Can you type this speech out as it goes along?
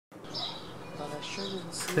sure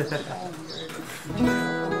didn't see it at all here.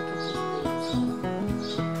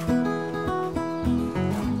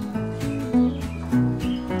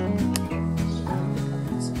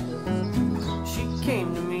 She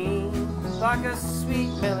came to me like a sweet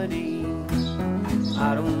melody.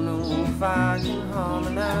 I don't know if I can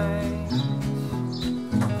harmonize.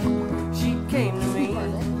 She came to me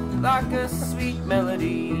like a sweet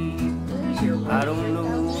melody. I don't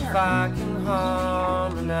know if I can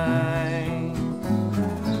harmonize.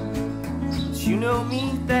 But you know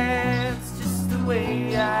me, that's just the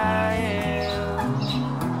way I am.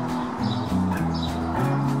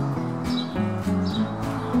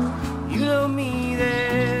 You know me,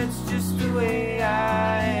 that's just the way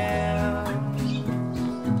I am.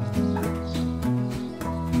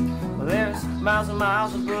 Well, there's miles and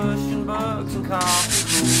miles of bush and bugs and coffee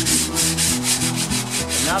groves.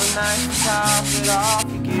 Now the night to top it off,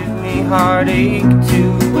 you give me heartache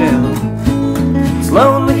too. Well, it's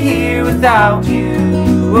lonely here without you,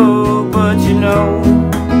 oh, but you know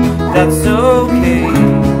that's okay,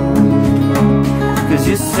 'cause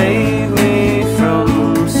you save me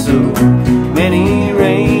from so many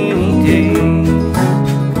rainy days.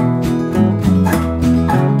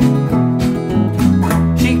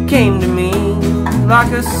 She came to me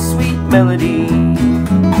like a sweet melody.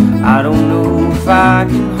 I don't know if I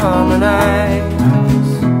can harmonize.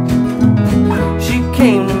 She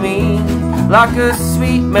came to me like a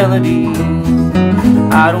sweet melody.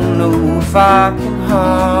 I don't know if I can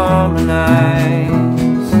harmonize.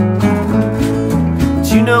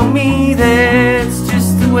 But you know me, that's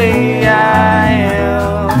just the way I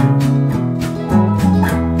am.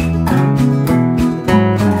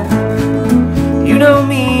 You know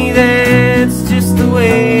me, that's just the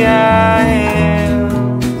way I am.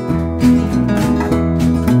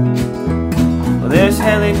 There's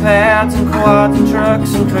helipads and quads and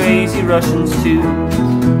trucks and crazy Russians too.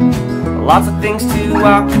 Lots of things to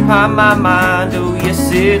occupy my mind, oh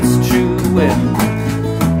yes it's true. Well,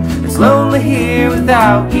 it's lonely here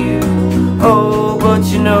without you, oh but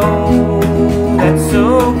you know that's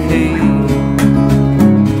okay,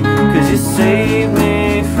 'cause you saved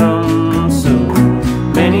me from so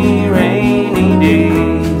many rainy days.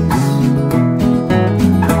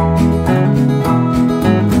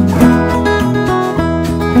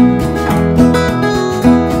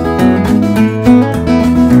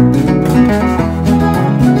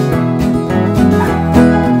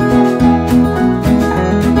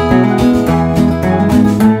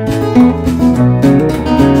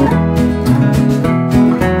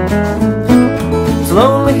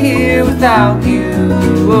 Here without you,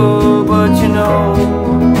 oh, but you know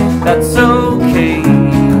that's okay,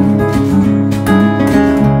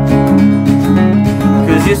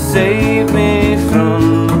 'cause you saved me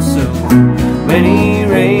from so many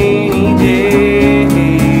rainy days.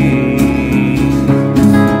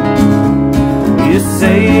 You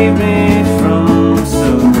saved me from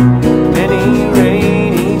so many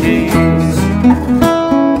rainy days.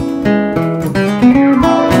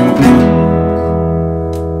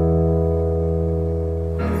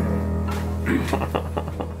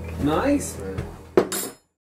 Nice, man.